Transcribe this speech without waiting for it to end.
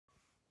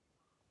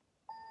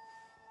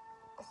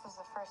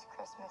the first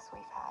Christmas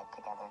we've had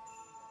together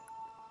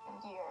in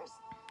years.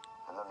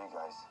 I love you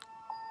guys.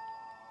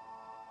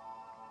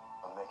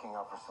 I'm making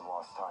up for some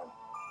lost time.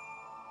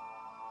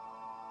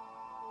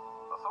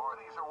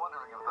 Authorities are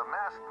wondering if the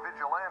masked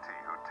vigilante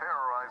who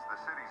terrorized the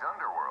city's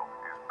underworld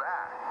is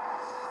back.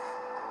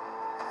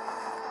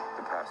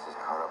 The past has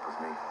caught up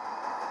with me.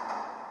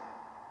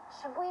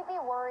 Should we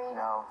be worried?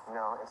 No,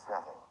 it's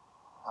nothing.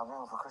 I'll be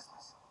home for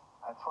Christmas.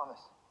 I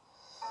promise.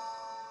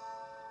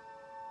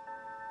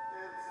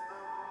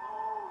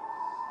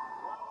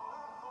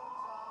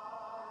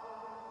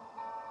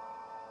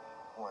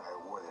 When I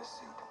wore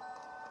this suit,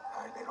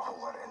 I made a whole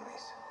lot of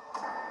enemies.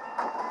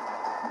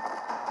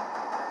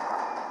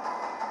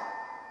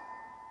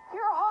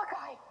 You're a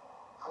Hawkeye.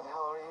 Who the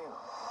hell are you?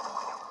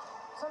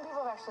 Some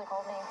people have actually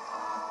called me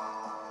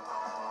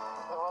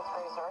the world's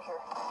greatest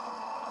archer.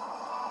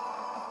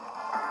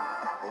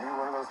 Are you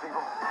one of those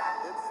people?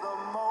 It's the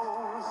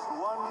most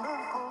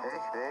wonderful. Hey,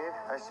 babe,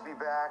 I should be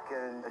back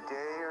in a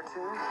day or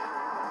two.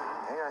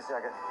 Hang on a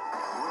second.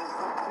 With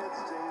the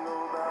kids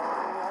jingle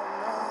belling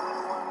and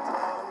everyone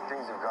telling.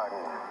 Things have gotten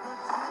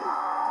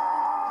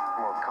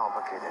more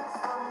complicated.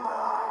 It's the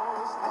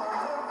most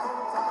wonderful.